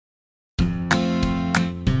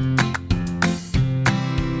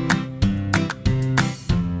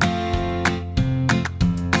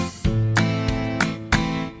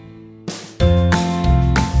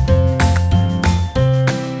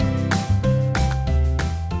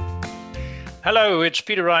Hello, it's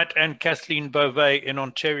Peter Wright and Kathleen Beauvais in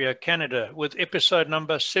Ontario, Canada, with episode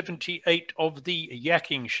number 78 of The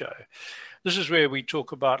Yakking Show. This is where we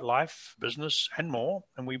talk about life, business, and more,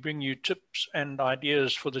 and we bring you tips and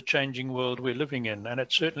ideas for the changing world we're living in, and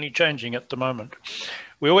it's certainly changing at the moment.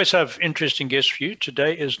 We always have interesting guests for you.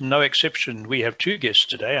 Today is no exception. We have two guests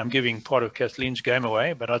today. I'm giving part of Kathleen's game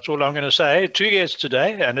away, but that's all I'm going to say. Two guests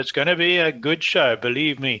today, and it's going to be a good show,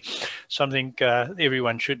 believe me, something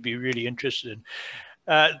everyone should be really interested in.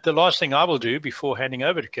 The last thing I will do before handing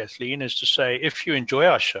over to Kathleen is to say, if you enjoy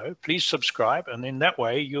our show, please subscribe, and in that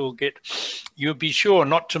way you'll be sure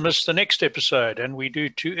not to miss the next episode. And we do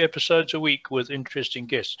 2 episodes a week with interesting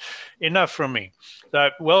guests. Enough from me. So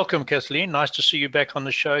welcome, Kathleen. Nice to see you back on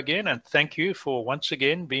the show again, and thank you for once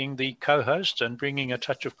again being the co-host and bringing a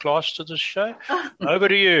touch of class to this show. Over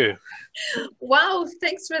to you. Wow,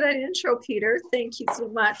 thanks for that intro, Peter. Thank you so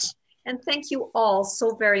much. And thank you all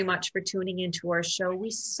so very much for tuning into our show. We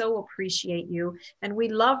so appreciate you, and we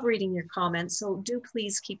love reading your comments, so do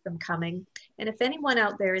please keep them coming. And if anyone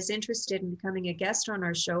out there is interested in becoming a guest on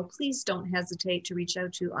our show, please don't hesitate to reach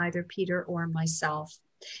out to either Peter or myself.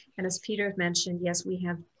 And as Peter mentioned, yes, we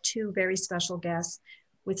have 2 very special guests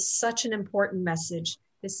with such an important message.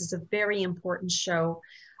 This is a very important show,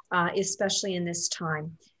 especially in this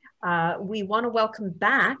time. We want to welcome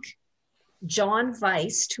back John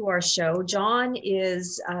Weiss to our show. John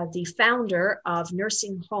is the founder of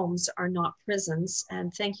Nursing Homes Are Not Prisons.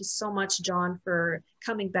 And thank you so much, John, for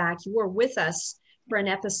coming back. You were with us for an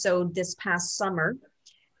episode this past summer,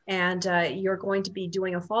 and you're going to be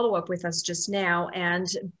doing a follow-up with us just now. And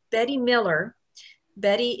Betty Miller,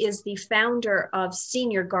 Betty is the founder of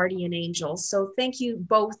Senior Guardian Angels. So thank you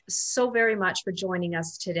both so very much for joining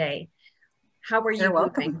us today. How are you? You're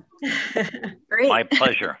welcome. Great. My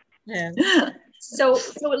pleasure. Yeah. So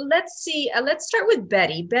let's see. Let's start with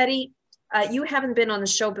Betty. Betty, you haven't been on the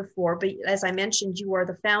show before, but as I mentioned, you are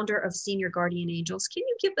the founder of Senior Guardian Angels. Can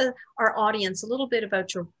you give our audience a little bit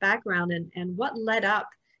about your background and what led up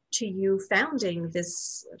to you founding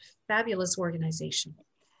this fabulous organization?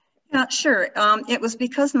 Yeah, sure. It was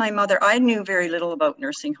because my mother, I knew very little about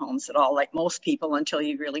nursing homes at all, like most people, until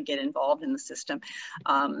you really get involved in the system.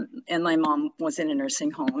 And my mom was in a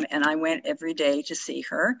nursing home, and I went every day to see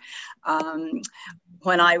her.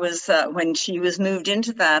 When she was moved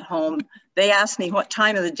into that home, they asked me what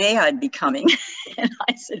time of the day I'd be coming. And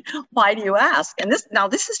I said, why do you ask? And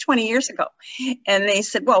this is 20 years ago. And they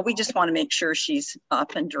said, well, we just want to make sure she's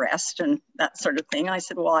up and dressed and that sort of thing. I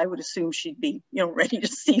said, well, I would assume she'd be, ready to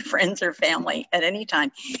see friends or family at any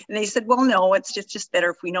time. And they said, well, no, it's just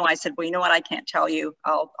better if we know. I said, well, you know what? I can't tell you.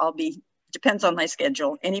 I'll be, depends on my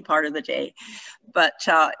schedule, any part of the day. But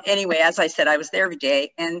anyway, as I said, I was there every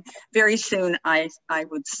day, and very soon I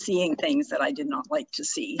was seeing things that I did not like to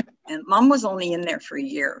see. And Mom was only in there for a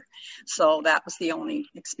year, so that was the only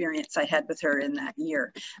experience I had with her in that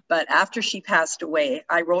year. But after she passed away,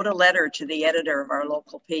 I wrote a letter to the editor of our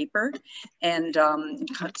local paper, and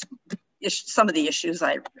some of the issues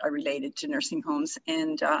I related to nursing homes,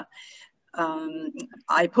 and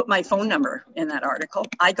I put my phone number in that article.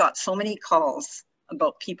 I got so many calls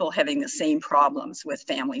about people having the same problems with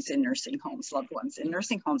families in nursing homes, loved ones in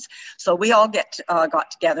nursing homes. So we all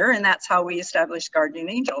got together, and that's how we established Guardian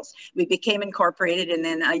Angels. We became incorporated, and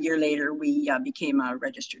then a year later, we became a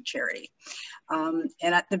registered charity. And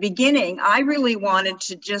at the beginning, I really wanted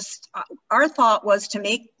to our thought was to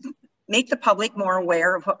make the public more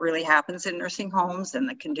aware of what really happens in nursing homes and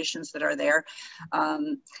the conditions that are there.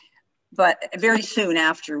 But very soon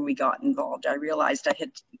after we got involved, I realized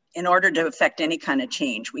in order to affect any kind of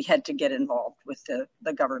change, we had to get involved with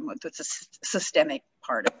the government, with the systemic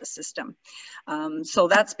part of the system. So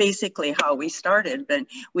that's basically how we started. But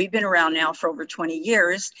we've been around now for over 20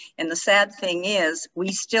 years. And the sad thing is,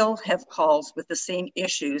 we still have calls with the same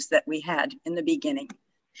issues that we had in the beginning.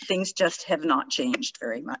 Things just have not changed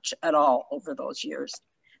very much at all over those years.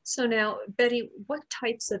 So now, Betty, what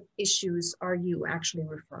types of issues are you actually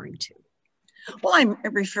referring to? Well, I'm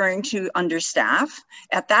referring to understaff.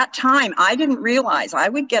 At that time, I didn't realize. I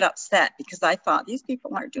would get upset because I thought these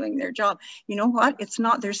people aren't doing their job. You know what? It's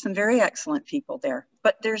not. There's some very excellent people there,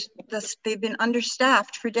 but they've been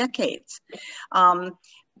understaffed for decades.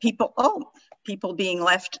 People being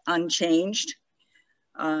left unchanged.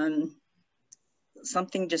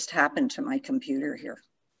 Something just happened to my computer here.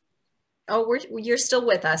 Oh, you're still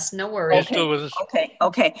with us. No worries. Okay. Still with us. Okay.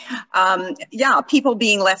 Yeah, people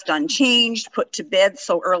being left unchanged, put to bed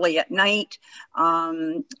so early at night,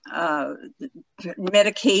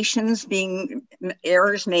 medications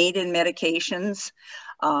errors made in medications,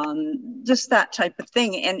 just that type of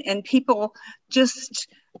thing. And people just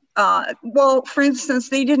Well, for instance,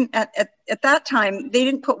 they didn't, at that time, they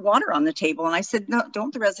didn't put water on the table. And I said, no,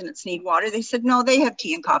 don't the residents need water? They said, no, they have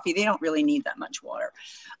tea and coffee. They don't really need that much water.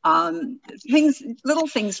 Little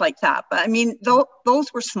things like that. But I mean,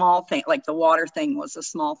 those were small things, like the water thing was a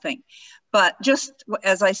small thing. But just,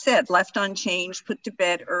 as I said, left unchanged, put to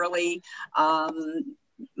bed early.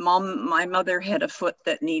 My mother had a foot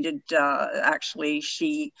that needed, actually,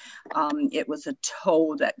 it was a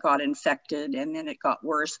toe that got infected and then it got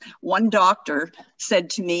worse. One doctor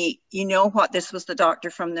said to me, you know what, this was the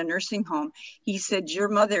doctor from the nursing home. He said, your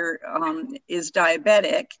mother is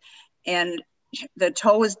diabetic and the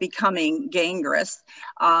toe is becoming gangrenous.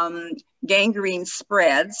 Gangrene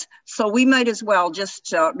spreads. So we might as well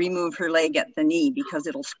just remove her leg at the knee because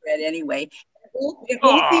it'll spread anyway. It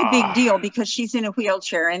won't be a big deal because she's in a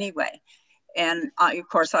wheelchair anyway. And of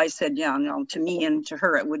course I said, yeah, no, to me and to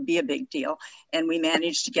her, it would be a big deal. And we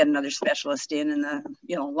managed to get another specialist in and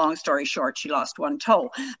long story short, she lost one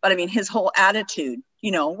toe. But I mean, his whole attitude,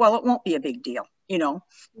 well, it won't be a big deal. Your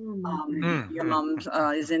mom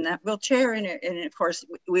is in that wheelchair. And of course,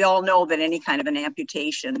 we all know that any kind of an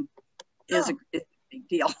amputation is a big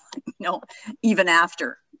deal, even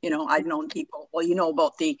after. I've known people, well,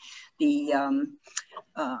 about the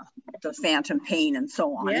phantom pain and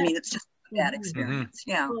so on. Yeah. I mean, it's just a bad experience.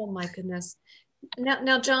 Yeah. Oh my goodness.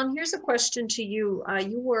 Now, John, here's a question to you.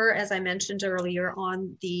 You were, as I mentioned earlier,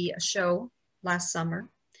 on the show last summer.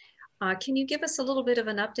 Can you give us a little bit of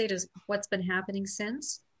an update of what's been happening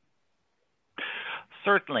since?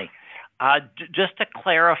 Certainly. Just to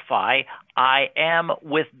clarify, I am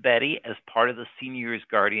with Betty as part of the Seniors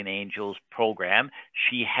Guardian Angels program.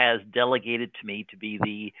 She has delegated to me to be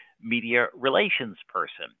the media relations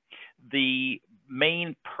person. The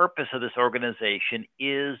main purpose of this organization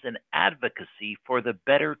is an advocacy for the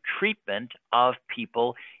better treatment of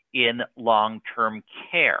people in long-term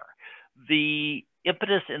care. The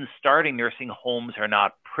impetus in starting Nursing Homes Are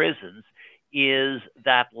Not Prisons is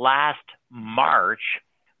that last March,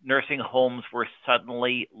 nursing homes were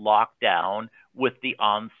suddenly locked down with the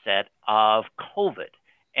onset of COVID,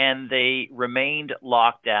 and they remained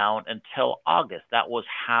locked down until August. That was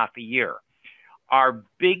half a year. Our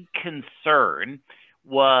big concern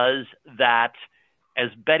was that, as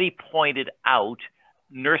Betty pointed out,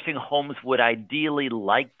 nursing homes would ideally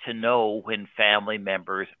like to know when family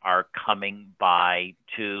members are coming by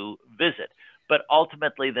to visit. But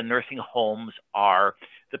ultimately, the nursing homes are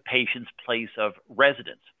the patient's place of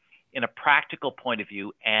residence in a practical point of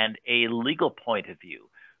view and a legal point of view.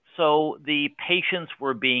 So the patients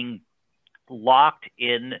were being locked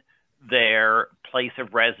in their place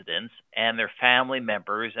of residence, and their family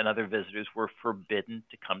members and other visitors were forbidden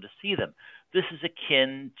to come to see them. This is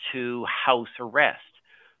akin to house arrest.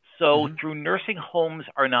 So through Nursing Homes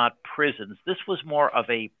Are Not Prisons, this was more of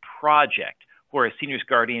a project, whereas Seniors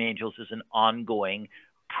Guardian Angels is an ongoing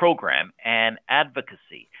program and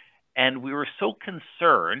advocacy. And we were so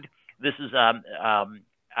concerned. This is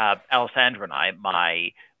Alessandra and I,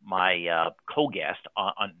 my co-guest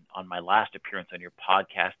on my last appearance on your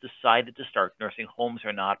podcast, decided to start Nursing Homes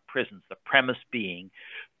Are Not Prisons, the premise being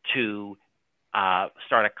to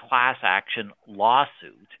start a class action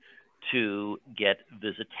lawsuit to get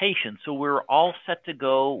visitation. So we were all set to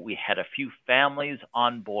go. We had a few families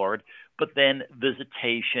on board, but then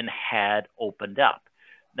visitation had opened up.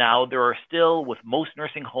 Now, there are still, with most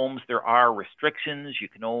nursing homes, there are restrictions. You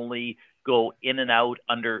can only go in and out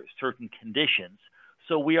under certain conditions.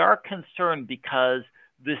 So we are concerned because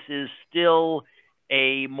this is still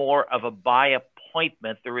a more of a by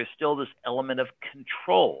appointment. There is still this element of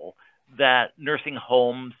control that nursing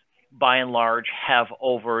homes, by and large, have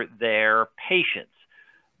over their patients.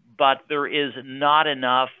 But there is not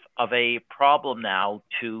enough of a problem now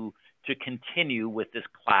to continue with this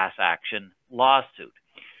class action lawsuit.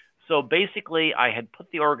 So basically, I had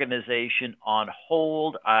put the organization on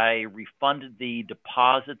hold. I refunded the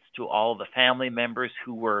deposits to all the family members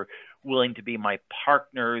who were willing to be my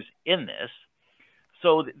partners in this.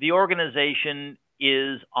 So the organization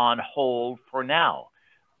is on hold for now.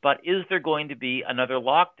 But is there going to be another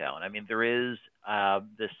lockdown? I mean, there is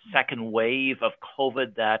this second wave of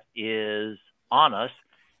COVID that is on us.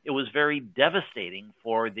 It was very devastating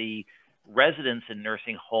for the residents in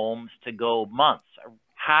nursing homes to go months,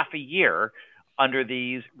 half a year, under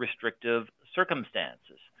these restrictive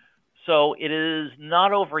circumstances. So it is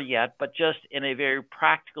not over yet, but just in a very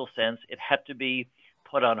practical sense, it had to be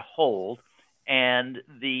put on hold. And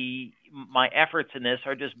my efforts in this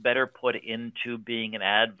are just better put into being an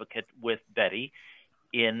advocate with Betty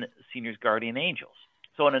in Seniors Guardian Angels.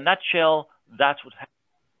 So in a nutshell, that's what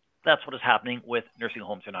is happening with Nursing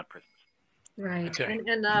Homes Are Not Prisons. Right. Okay.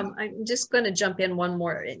 And I'm just going to jump in one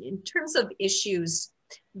more. In terms of issues,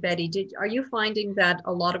 Betty, are you finding that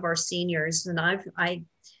a lot of our seniors, and I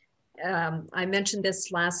mentioned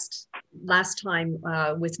this last time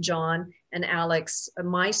with John and Alex,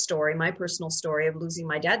 my personal story of losing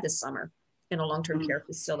my dad this summer in a long-term care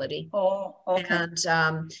facility. Oh, okay.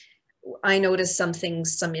 And I noticed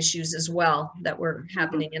some issues as well that were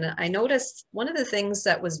happening. And I noticed one of the things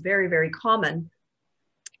that was very, very common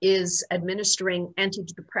is administering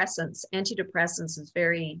antidepressants. Antidepressants is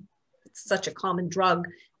it's such a common drug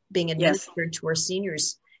being administered to our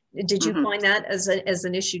seniors. Did you find that as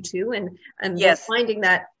an issue too? And yes, finding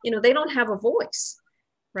that, they don't have a voice,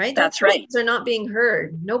 right? That's right. They're not being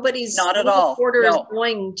heard. Nobody's not at all. Reporter is No.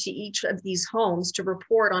 going to each of these homes to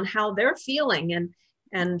report on how they're feeling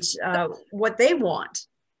and what they want.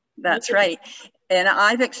 That's right. And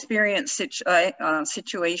I've experienced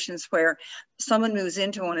situations where someone moves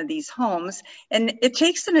into one of these homes and it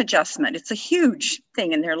takes an adjustment. It's a huge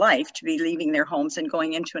thing in their life to be leaving their homes and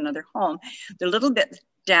going into another home. They're a little bit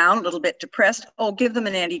down, a little bit depressed. Oh, give them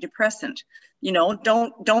an antidepressant.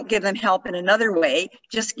 Don't give them help in another way.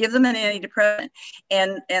 Just give them an antidepressant.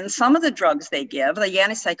 And some of the drugs they give, the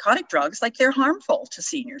antipsychotic drugs, like they're harmful to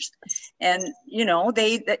seniors. And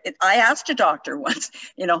I asked a doctor once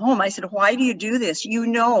in a home, I said, why do you do this? You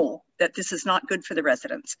know that this is not good for the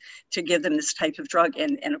residents to give them this type of drug.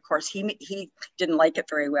 And of course, he didn't like it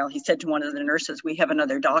very well. He said to one of the nurses, we have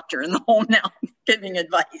another doctor in the home now giving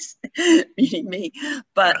advice, meaning me.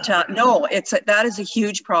 But no, that is a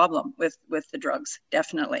huge problem with the drugs,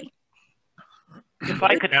 definitely. If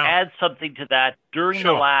I could add something to that, during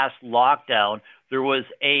the last lockdown, there was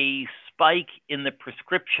a spike in the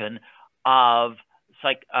prescription of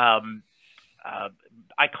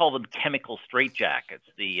I call them chemical straitjackets,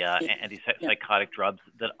 the antipsychotic drugs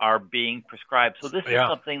that are being prescribed. So this is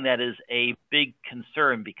something that is a big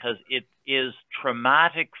concern because it is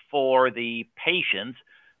traumatic for the patient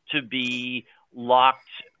to be locked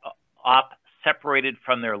up, separated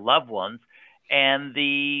from their loved ones. And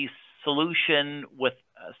the solution with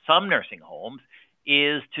some nursing homes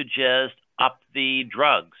is to just up the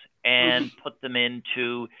drugs and put them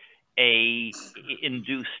into a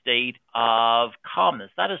induced state of calmness.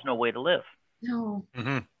 That is no way to live. No,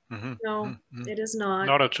 it is not.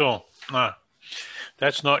 Not at all. No,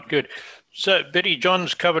 that's not good. So, Betty,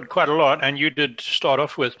 John's covered quite a lot, and you did start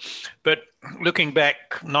off with, but looking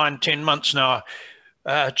back 9-10 months now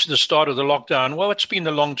to the start of the lockdown, what's been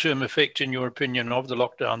the long-term effect, in your opinion, of the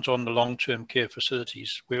lockdowns on the long-term care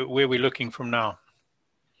facilities? Where are we looking from now?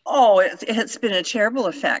 Oh, it's been a terrible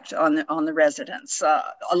effect on the residents. A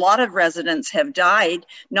lot of residents have died,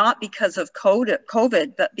 not because of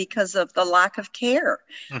COVID, but because of the lack of care,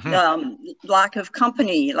 lack of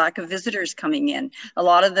company, lack of visitors coming in. A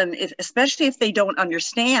lot of them, especially if they don't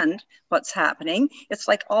understand what's happening, it's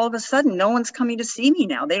like all of a sudden, no one's coming to see me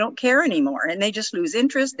now. They don't care anymore, and they just lose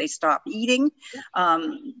interest. They stop eating.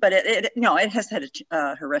 But it has had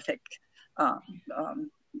a horrific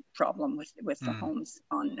problem with the homes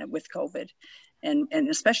with COVID, and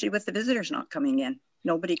especially with the visitors not coming in,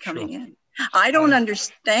 nobody coming in. I don't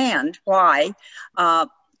understand why.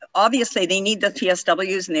 Obviously, they need the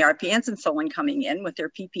PSWs and the RPNs and so on coming in with their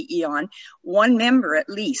PPE on. One member at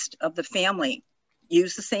least of the family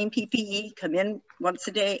use the same PPE, come in once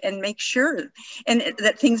a day and make sure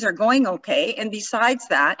that things are going okay. And besides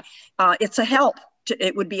that, it's a help.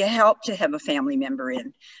 It would be a help to have a family member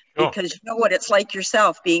in, because you know what it's like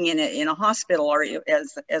yourself being in a hospital, or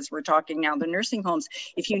as we're talking now, the nursing homes.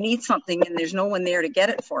 If you need something and there's no one there to get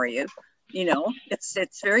it for you,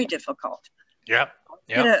 it's very difficult.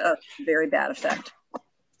 A very bad effect.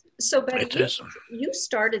 So Betty, you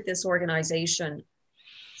started this organization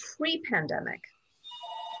pre-pandemic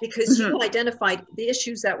because you identified the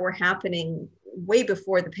issues that were happening way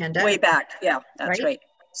before the pandemic. Way back, that's right.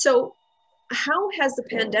 So how has the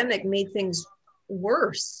pandemic made things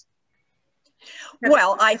worse?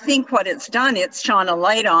 Well, I think what it's done, it's shone a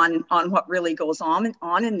light on what really goes on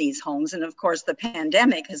in these homes. And of course, the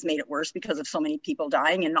pandemic has made it worse because of so many people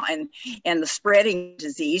dying and the spreading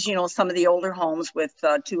disease. Some of the older homes with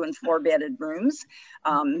 2 and 4 bedded rooms,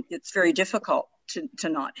 it's very difficult to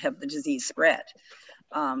not have the disease spread.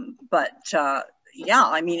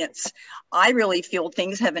 I really feel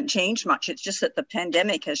things haven't changed much. It's just that the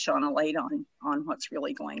pandemic has shone a light on what's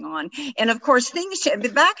really going on. And of course,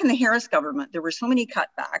 back in the Harris government, there were so many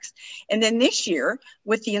cutbacks. And then this year,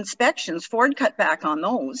 with the inspections, Ford cut back on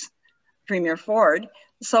those, Premier Ford.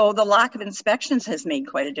 So the lack of inspections has made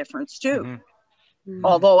quite a difference too.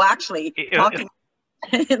 Although actually,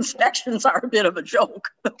 inspections are a bit of a joke.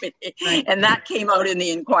 And that came out in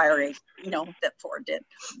the inquiry, you know, that Ford did.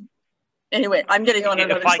 Anyway, I'm getting on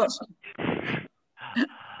another subject.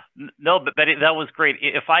 No, but Betty, that was great.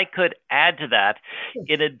 If I could add to that,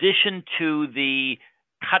 in addition to the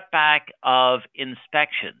cutback of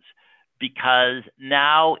inspections, because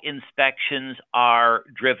now inspections are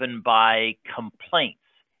driven by complaints.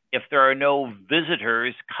 If there are no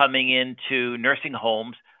visitors coming into nursing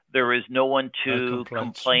homes, there is no one to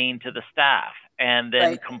complain to the staff, and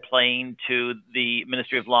then complain to the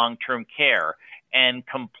Ministry of Long-Term Care, and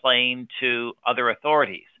complain to other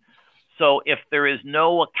authorities. So if there is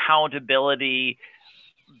no accountability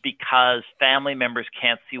because family members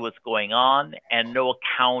can't see what's going on, and no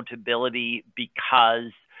accountability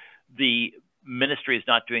because the ministry is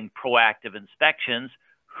not doing proactive inspections,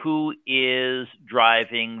 who is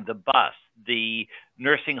driving the bus? The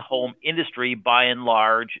nursing home industry, by and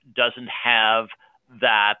large, doesn't have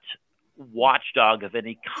that watchdog of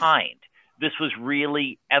any kind. This was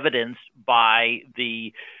really evidenced by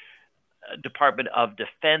the Department of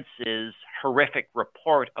Defense's horrific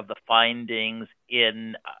report of the findings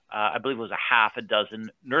in, I believe it was a half a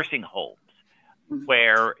dozen nursing homes,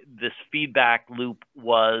 where this feedback loop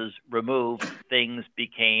was removed. Things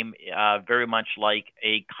became very much like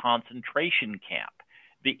a concentration camp.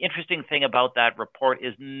 The interesting thing about that report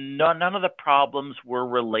is none of the problems were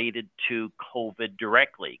related to COVID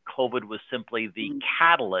directly. COVID was simply the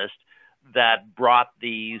catalyst that brought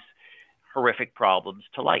these horrific problems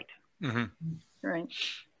to light. Mm-hmm. Right.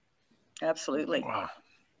 Absolutely. Wow.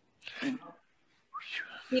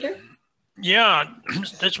 Peter? Yeah,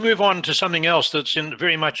 let's move on to something else that's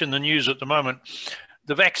very much in the news at the moment.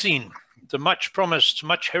 The vaccine, the much promised,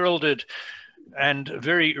 much heralded, and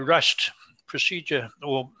very rushed procedure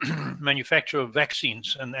or manufacture of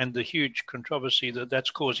vaccines, and the huge controversy that's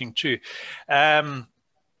causing too. The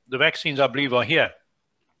vaccines, I believe, are here,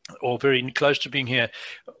 or very close to being here.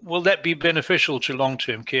 Will that be beneficial to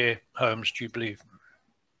long-term care homes, do you believe?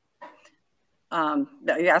 Are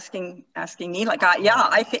you asking me? Like, yeah,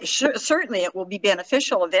 I think certainly it will be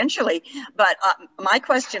beneficial eventually. But my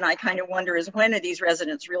question, I kind of wonder, is when are these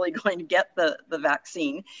residents really going to get the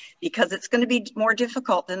vaccine? Because it's going to be more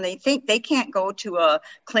difficult than they think. They can't go to a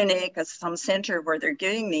clinic or some center where they're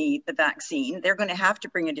getting the vaccine. They're going to have to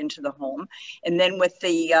bring it into the home. And then with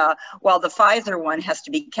the, well, the Pfizer one has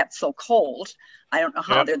to be kept so cold. I don't know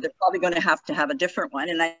how they're probably going to have a different one.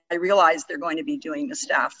 And I realize they're going to be doing the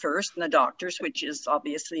staff first and the doctors, which is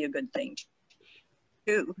obviously a good thing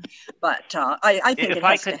too. But I think it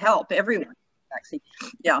has to help everyone. Actually,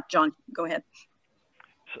 yeah, John, go ahead.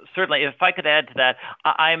 Certainly, if I could add to that,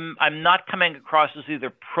 I'm not coming across as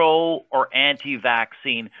either pro or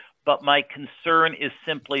anti-vaccine, but my concern is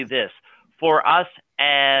simply this: for us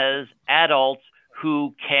as adults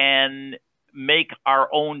who can make our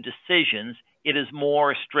own decisions, it is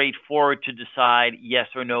more straightforward to decide yes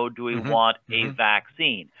or no, do we want a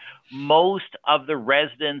vaccine. Most of the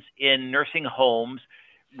residents in nursing homes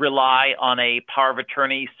rely on a power of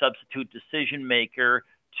attorney substitute decision maker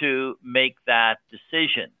to make that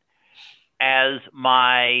decision. As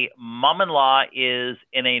my mom-in-law is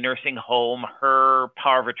in a nursing home, her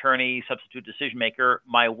power of attorney substitute decision maker,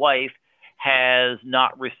 my wife, has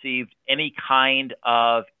not received any kind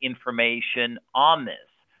of information on this.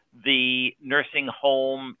 The nursing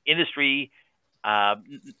home industry, by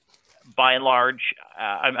and large,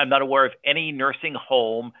 I'm not aware of any nursing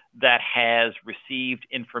home that has received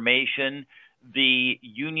information. The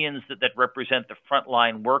unions that represent the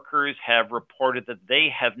frontline workers have reported that they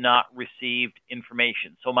have not received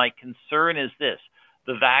information. So my concern is this: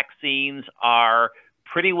 the vaccines are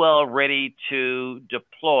pretty well ready to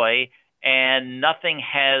deploy, and nothing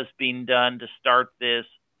has been done to start this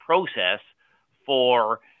process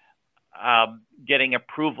for getting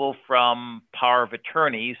approval from power of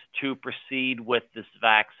attorneys to proceed with this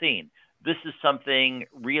vaccine. This is something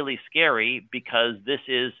really scary because this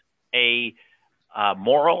is a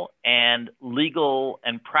moral and legal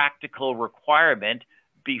and practical requirement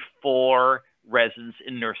before residents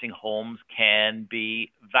in nursing homes can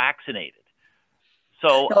be vaccinated.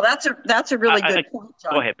 So no, that's a really good point,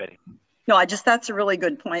 John. Go ahead, Betty. No, that's a really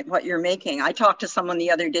good point, what you're making. I talked to someone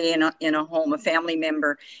the other day in a home, a family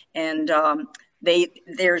member, and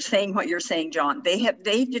they're saying what you're saying, John. They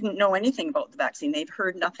didn't know anything about the vaccine. They've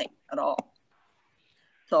heard nothing at all.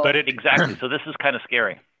 So exactly. So this is kind of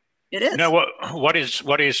scary. It is. You know, what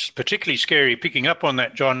is particularly scary, picking up on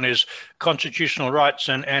that, John, is constitutional rights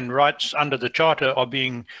and rights under the Charter are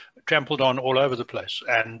being trampled on all over the place.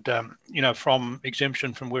 And, you know, from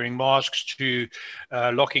exemption from wearing masks to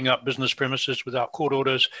locking up business premises without court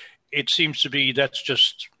orders, it seems to be that's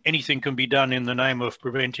just anything can be done in the name of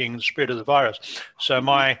preventing the spread of the virus. So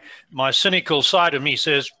my cynical side of me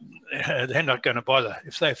says they're not going to bother.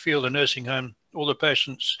 If they feel the nursing home, all the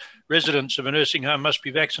patients, residents of a nursing home must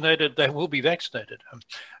be vaccinated, they will be vaccinated.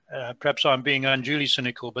 Perhaps I'm being unduly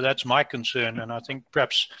cynical, but that's my concern. And I think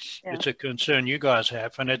perhaps it's a concern you guys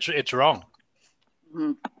have, and it's wrong.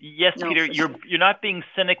 Mm-hmm. Yes, No, Peter, you're not being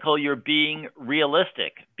cynical, you're being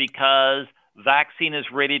realistic, because vaccine is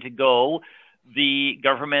ready to go. The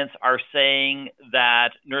governments are saying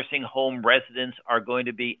that nursing home residents are going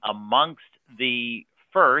to be amongst the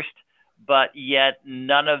first, but yet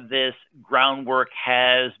none of this groundwork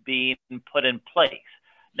has been put in place.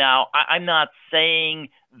 Now, I'm not saying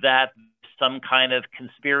that some kind of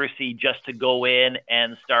conspiracy just to go in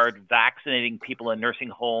and start vaccinating people in nursing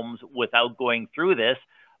homes without going through this,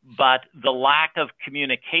 but the lack of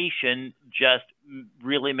communication just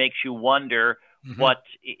really makes you wonder, what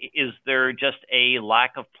is there just a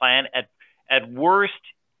lack of plan? At worst,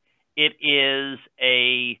 it is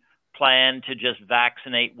a plan to just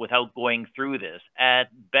vaccinate without going through this. At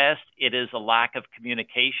best, it is a lack of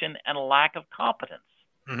communication and a lack of competence.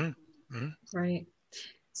 Right.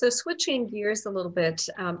 So switching gears a little bit,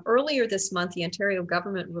 earlier this month, the Ontario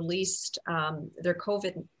government released their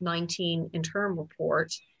COVID-19 interim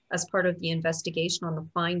report as part of the investigation on the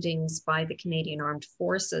findings by the Canadian Armed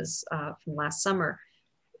Forces from last summer.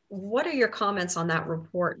 What are your comments on that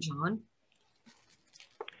report, John?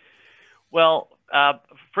 Well,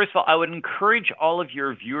 first of all, I would encourage all of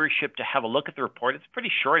your viewership to have a look at the report. It's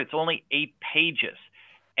pretty short. It's only 8 pages.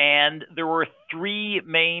 And there were 3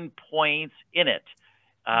 main points in it.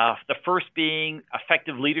 The first being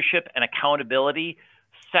effective leadership and accountability.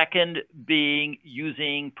 Second being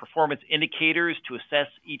using performance indicators to assess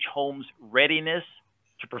each home's readiness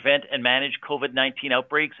to prevent and manage COVID-19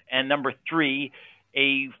 outbreaks. And number 3,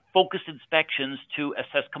 a focused inspections to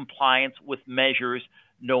assess compliance with measures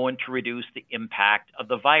known to reduce the impact of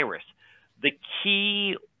the virus. The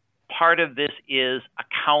key part of this is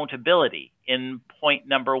accountability in point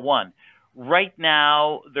number 1. Right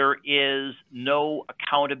now, there is no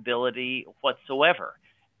accountability whatsoever.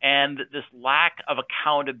 And this lack of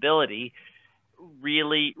accountability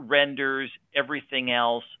really renders everything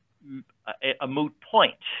else a moot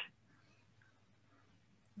point.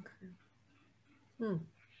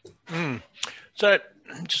 So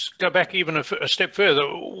just go back even a step further.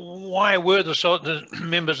 Why were the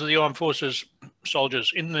members of the armed forces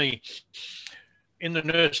soldiers in the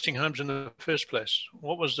nursing homes in the first place?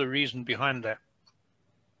 What was the reason behind that?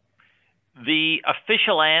 The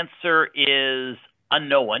official answer is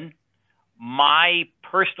unknown. My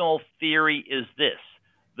personal theory is this: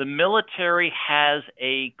 the military has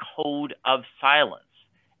a code of silence,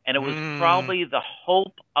 and it was probably the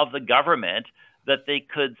hope of the government that they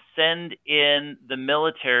could send in the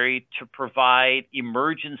military to provide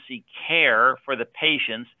emergency care for the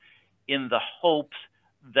patients in the hopes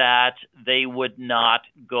that they would not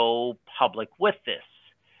go public with this.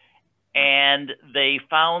 And they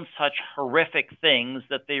found such horrific things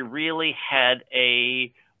that they really had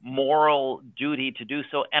a moral duty to do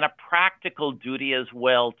so, and a practical duty as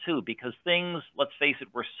well, too, because things, let's face it,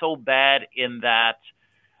 were so bad in that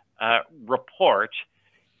report.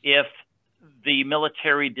 If the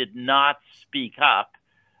military did not speak up,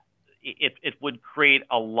 it would create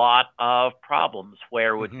a lot of problems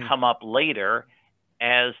where it would come up later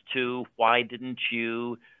as to why didn't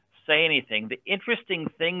you say anything. The interesting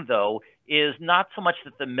thing, though, is not so much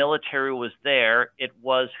that the military was there, it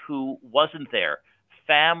was who wasn't there.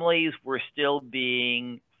 Families were still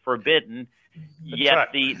being forbidden, yet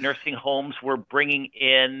the nursing homes were bringing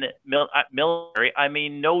in military. I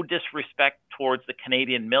mean, no disrespect towards the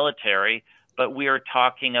Canadian military, but we are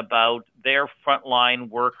talking about their frontline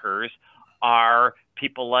workers are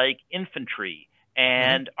people like infantry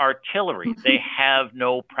and artillery. They have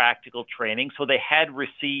no practical training, so they had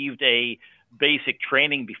received a basic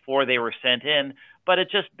training before they were sent in. But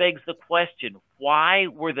it just begs the question, why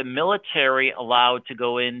were the military allowed to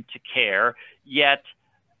go into care, yet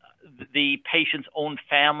the patient's own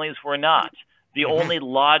families were not? The only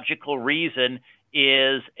logical reason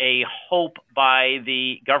is a hope by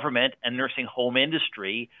the government and nursing home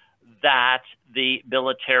industry that the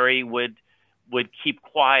military would keep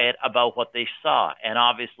quiet about what they saw. And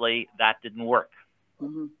obviously that didn't work.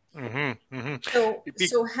 So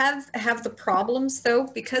have the problems, though,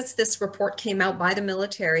 because this report came out by the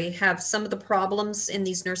military, have some of the problems in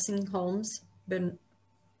these nursing homes been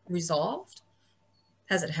resolved?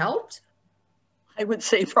 Has it helped? I would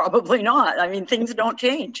say probably not. I mean, things don't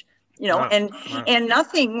change, you know, and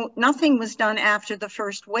nothing was done after the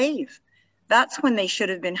first wave. that's when they should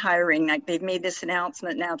have been hiring. Like they've made this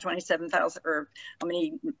announcement now, 27,000 or how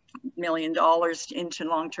many $1 million into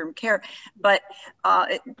long-term care. But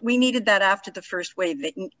we needed that after the first wave.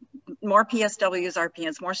 More PSWs,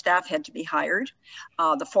 RPNs, more staff had to be hired.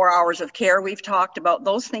 The 4 hours of care we've talked about,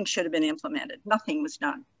 those things should have been implemented. Nothing was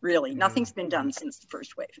done, really. Nothing's been done since the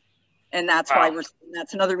first wave. And that's why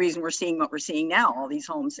that's another reason we're seeing what we're seeing now, all these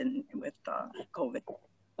homes with COVID.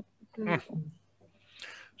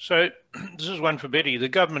 So this is one for Betty. The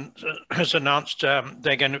government has announced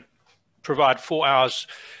they're going to provide 4 hours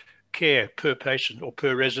care per patient or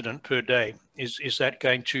per resident per day. Is that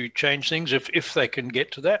going to change things if they can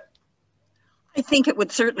get to that? I think it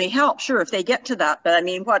would certainly help, sure, if they get to that. But I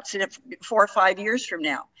mean, what's it 4 or 5 years from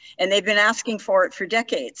now? And they've been asking for it for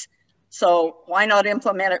decades. So why not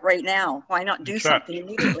implement it right now? Why not do something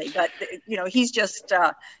immediately? But, you know, he's just,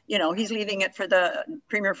 you know, he's leaving it for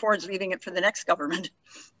Premier Ford's leaving it for the next government.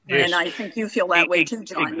 Yes. And I think you feel that way too,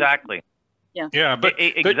 John. Exactly. Yeah. Yeah, but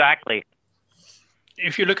exactly.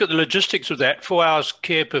 If you look at the logistics of that, 4 hours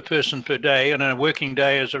care per person per day, and a working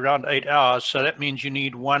day is around 8 hours. So that means you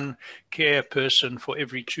need one care person for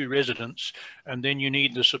every 2 residents. And then you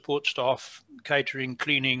need the support staff, catering,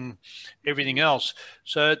 cleaning, everything else.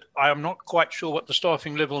 So I'm not quite sure what the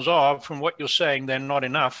staffing levels are. From what you're saying, they're not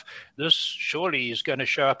enough. This surely is going to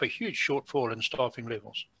show up a huge shortfall in staffing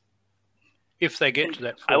levels if they get to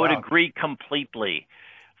that 4 hours. I would agree completely.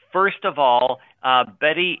 First of all,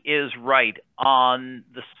 Betty is right. On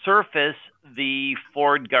the surface, the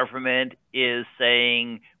Ford government is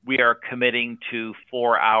saying we are committing to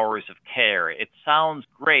 4 hours of care. It sounds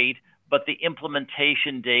great, but the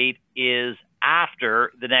implementation date is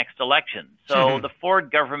after the next election. So the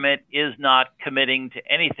Ford government is not committing to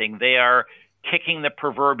anything. They are kicking the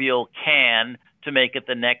proverbial can to make it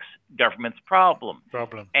the next government's problem.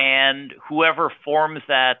 And whoever forms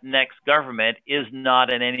that next government is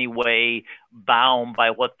not in any way bound by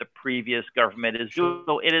what the previous government is doing.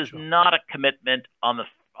 So it is not a commitment on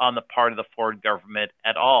the part of the Ford government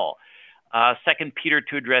at all. Second, Peter,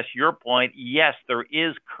 to address your point, yes, there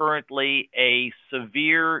is currently a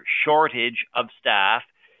severe shortage of staff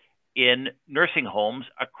in nursing homes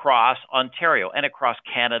across Ontario and across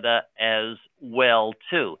Canada as well,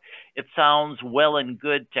 too. It sounds well and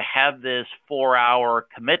good to have this 4 hour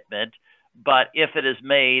commitment, but if it is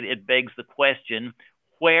made, it begs the question,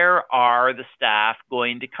 where are the staff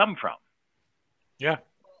going to come from? Yeah.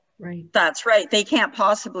 Right. That's right. They can't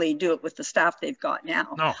possibly do it with the staff they've got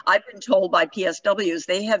now. No. I've been told by PSWs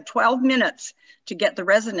they have 12 minutes to get the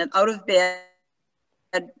resident out of bed,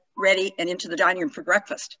 ready, and into the dining room for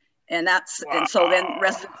breakfast. And that's, and so then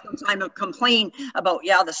residents sometimes complain about,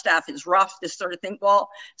 yeah, the staff is rough, this sort of thing. Well,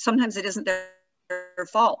 sometimes it isn't their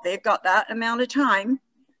fault. They've got that amount of time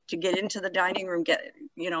to get into the dining room, get,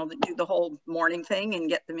 you know, do the whole morning thing and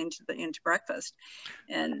get them into breakfast.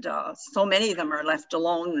 And so many of them are left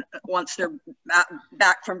alone once they're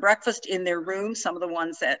back from breakfast in their room. Some of the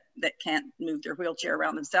ones that can't move their wheelchair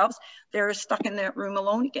around themselves, they're stuck in that room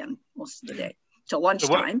alone again most of the day till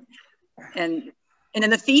lunchtime. And in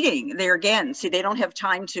the feeding, there again, see, they don't have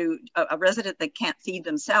time to, a resident that can't feed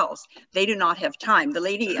themselves, they do not have time. The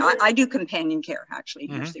lady, I do companion care, actually,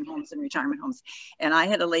 nursing homes and retirement homes. And I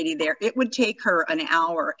had a lady there, it would take her an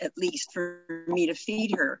hour at least for me to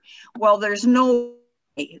feed her. Well, there's no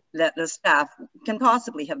way that the staff can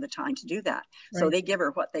possibly have the time to do that. Right. So they give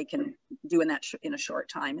her what they can do in that in a short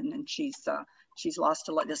time. And then she's lost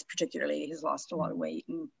a lot, this particular lady has lost a lot of weight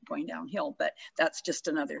and going downhill, but that's just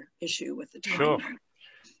another issue with the time. Sure.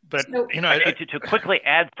 But, you know, to quickly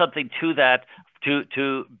add something to that,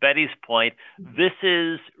 to Betty's point, this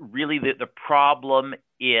is really the problem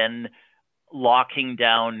in locking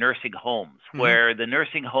down nursing homes, where the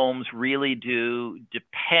nursing homes really do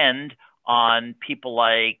depend on people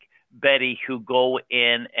like Betty who go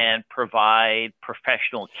in and provide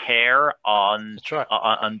professional care on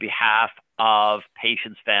behalf of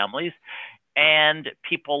patients' families, and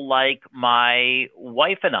people like my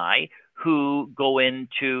wife and I who go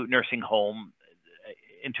into a nursing home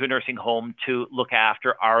to look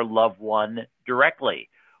after our loved one directly.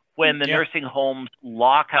 When the nursing homes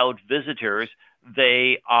lock out visitors,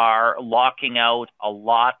 they are locking out a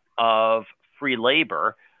lot of free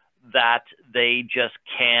labor that they just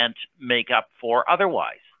can't make up for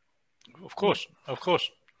otherwise. Of course.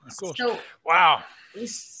 So, wow.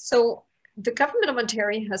 So the government of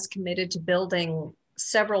Ontario has committed to building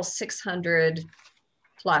several 600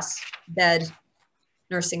 plus bed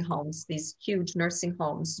nursing homes, these huge nursing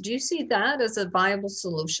homes. Do you see that as a viable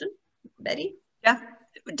solution, Betty? Yeah,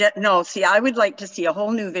 No, see, I would like to see a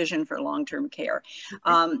whole new vision for long-term care.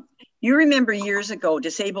 You remember years ago,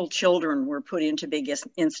 disabled children were put into big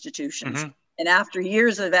institutions. And after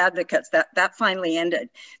years of advocates, that finally ended.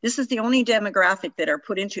 This is the only demographic that are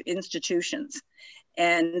put into institutions.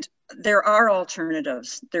 And there are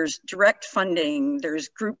alternatives. There's direct funding, there's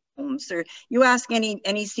group homes. You ask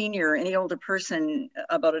any senior, any older person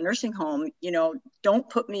about a nursing home, you know, don't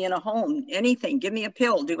put me in a home, anything, give me a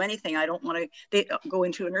pill, do anything. I don't want to go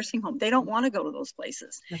into a nursing home. They don't want to go to those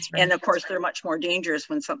places. That's right. And of course, they're much more dangerous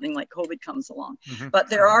when something like COVID comes along. But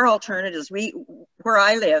there are alternatives. Where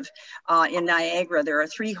I live in Niagara, there are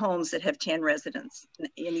 3 homes that have 10 residents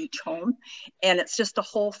in each home. And it's just a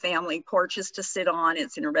whole family, porches to sit on.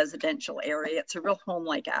 It's in a residential area. It's a real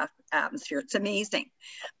home-like atmosphere. It's amazing.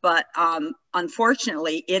 But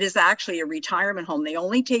unfortunately, it is actually a retirement home. They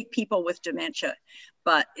only take people with dementia,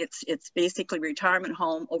 but it's basically a retirement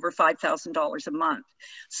home over $5,000 a month.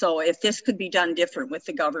 So if this could be done different with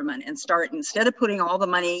the government and start, instead of putting all the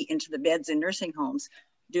money into the beds in nursing homes,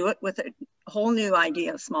 do it with a whole new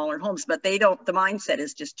idea of smaller homes. But they don't, the mindset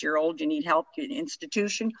is just you're old, you need help, you need an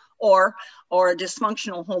institution or a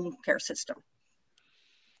dysfunctional home care system.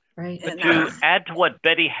 Right. But to add to what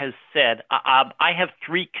Betty has said, I have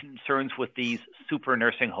 3 concerns with these super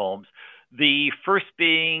nursing homes. The first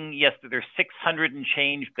being, yes, there's 600 and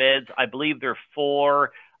change beds. I believe there are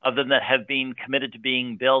 4 of them that have been committed to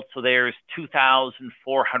being built. So there's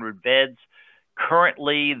 2,400 beds.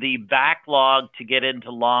 Currently, the backlog to get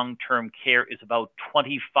into long-term care is about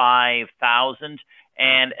 25,000.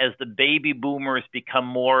 And as the baby boomers become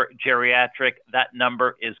more geriatric, that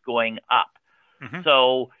number is going up.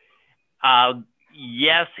 So,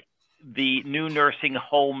 yes, the new nursing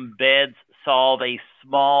home beds solve a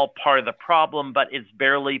small part of the problem, but it's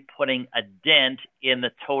barely putting a dent in the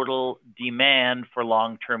total demand for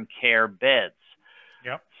long-term care beds.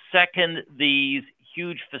 Yep. Second, these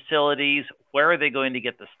huge facilities, where are they going to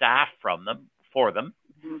get the staff for them?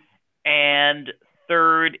 And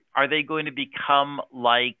third, are they going to become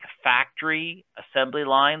like factory assembly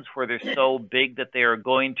lines where they're so big that they are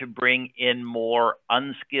going to bring in more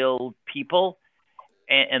unskilled people?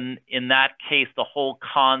 And in that case, the whole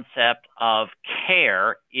concept of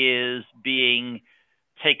care is being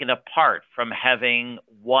taken apart from having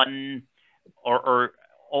one or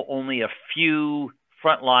only a few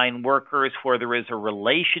frontline workers where there is a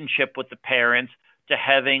relationship with the parents to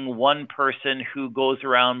having one person who goes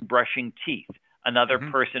around brushing teeth, another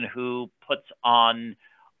person who puts on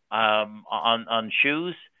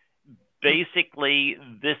shoes. Basically,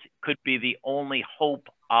 this could be the only hope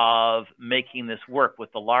of making this work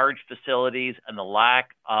with the large facilities and the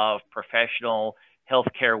lack of professional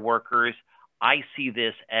healthcare workers. I see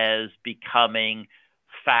this as becoming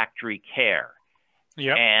factory care.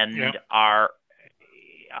 And are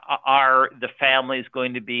the families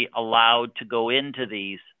going to be allowed to go into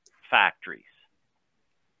these factories?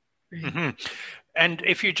 And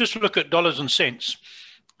if you just look at dollars and cents,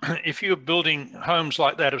 if you're building homes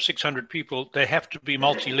like that of 600 people, they have to be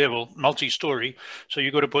multi-level, multi-story. So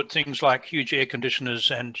you've got to put things like huge air conditioners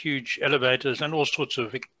and huge elevators and all sorts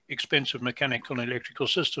of expensive mechanical and electrical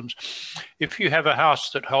systems. If you have a house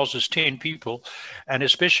that houses 10 people, and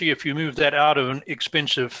especially if you move that out of an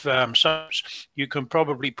expensive suburbs, you can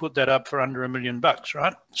probably put that up for under $1 million,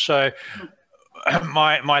 right? So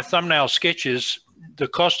my thumbnail sketches, the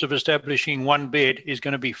cost of establishing one bed is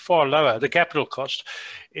going to be far lower, the capital cost,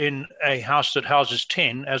 in a house that houses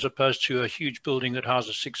 10 as opposed to a huge building that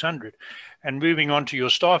houses 600. And moving on to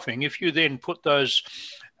your staffing, if you then put those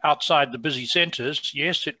outside the busy centers,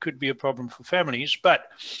 yes, it could be a problem for families, but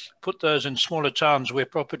put those in smaller towns where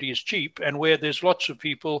property is cheap and where there's lots of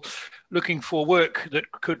people looking for work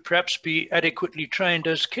that could perhaps be adequately trained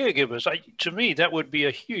as caregivers. To me, that would be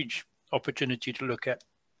a huge opportunity to look at.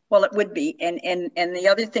 Well, it would be, and the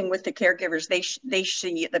other thing with the caregivers, they should,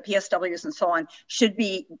 the PSWs and so on, should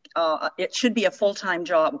be it should be a full-time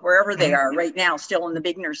job wherever they are right now, still in the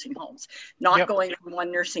big nursing homes, not going from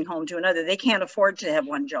one nursing home to another. They can't afford to have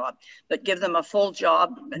one job, but give them a full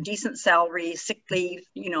job, a decent salary, sick leave.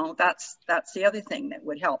 You know, that's the other thing that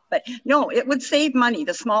would help. But no, it would save money.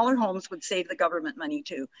 The smaller homes would save the government money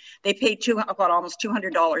too. They pay almost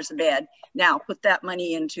 $200 a bed. Now put that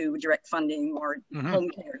money into direct funding or home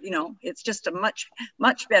care. You know, it's just a much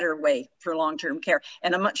better way for long-term care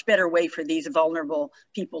and a much better way for these vulnerable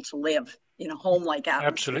people to live in a home-like atmosphere.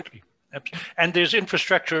 Absolutely. And there's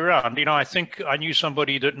infrastructure around. You know, I think I knew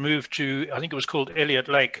somebody that moved to, I think it was called Elliott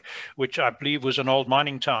Lake, which I believe was an old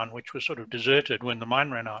mining town, which was sort of deserted when the mine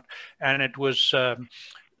ran out. And it was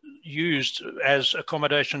used as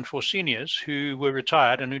accommodation for seniors who were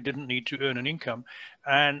retired and who didn't need to earn an income,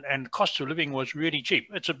 and cost of living was really cheap.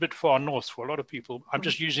 It's a bit far north for a lot of people. I'm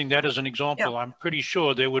just using that as an example. I'm pretty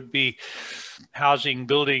sure there would be housing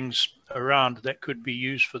buildings around that could be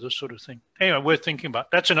used for this sort of thing. Anyway, worth thinking about.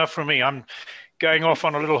 That's enough from me. I'm going off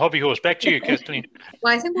on a little hobby horse. Back to you, Kathleen.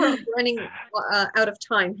 Well, I think we're running out of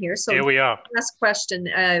time here. So here we are. Last question,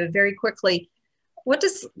 very quickly. What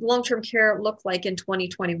does long-term care look like in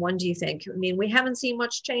 2021, do you think? I mean, we haven't seen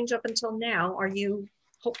much change up until now. Are you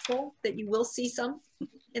hopeful that you will see some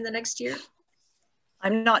in the next year?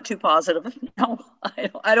 I'm not too positive. No,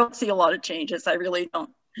 I don't see a lot of changes. I really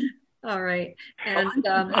don't. All right. And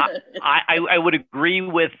I would agree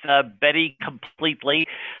with Betty completely.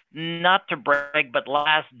 Not to brag, but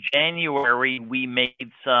last January, we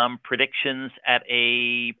made some predictions at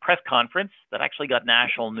a press conference that actually got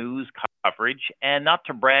national news coverage. And not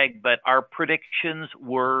to brag, but our predictions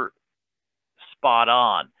were spot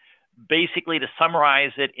on. Basically, to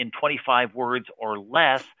summarize it in 25 words or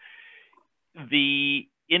less, the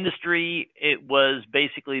industry, it was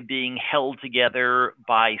basically being held together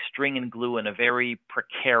by string and glue in a very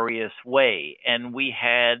precarious way. And we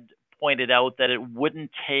had pointed out that it wouldn't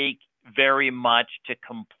take very much to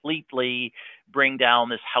completely bring down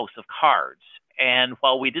this house of cards. And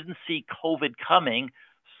while we didn't see COVID coming,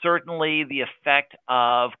 certainly the effect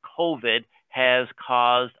of COVID has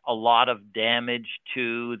caused a lot of damage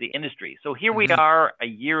to the industry. So here we are a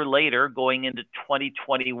year later going into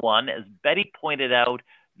 2021. As Betty pointed out,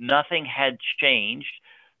 nothing had changed.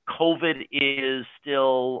 COVID is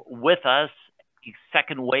still with us. The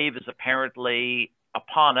second wave is apparently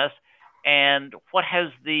upon us. And what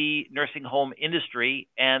has the nursing home industry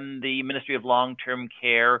and the Ministry of Long-Term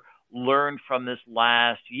Care learned from this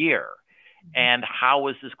last year? And how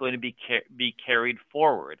is this going to be carried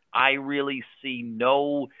forward? I really see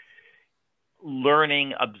no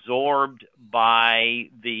learning absorbed by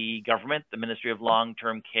the government, the Ministry of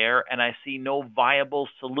Long-Term Care, and I see no viable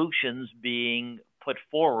solutions being put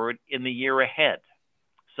forward in the year ahead.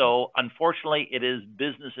 So unfortunately, it is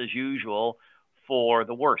business as usual for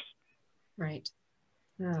the worst. Right.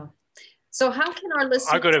 Oh. So how can our listeners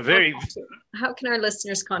how can our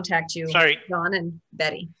listeners contact you, John and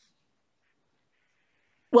Betty?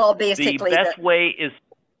 Well, basically, the best way is,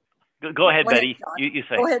 go ahead, Betty. You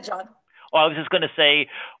say. Go ahead, John. Well, I was just going to say,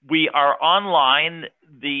 we are online.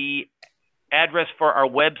 The address for our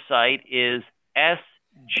website is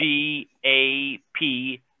sgap.ca,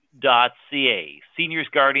 Seniors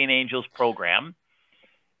Guardian Angels Program.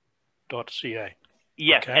 .ca.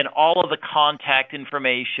 Yes, okay. And all of the contact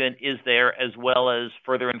information is there, as well as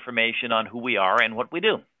further information on who we are and what we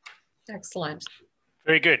do. Excellent.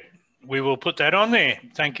 Very good. We will put that on there.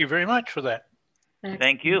 Thank you very much for that. Excellent.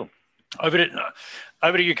 Thank you. Over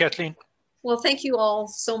to you, Kathleen. Well, thank you all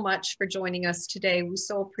so much for joining us today. We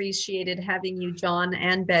so appreciated having you, John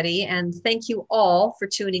and Betty, and thank you all for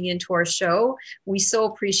tuning into our show. We so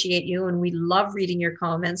appreciate you, and we love reading your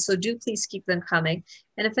comments, so do please keep them coming.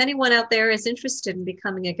 And if anyone out there is interested in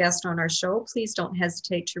becoming a guest on our show, please don't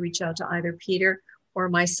hesitate to reach out to either Peter or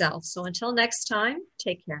myself. So until next time,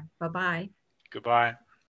 take care. Bye-bye. Goodbye.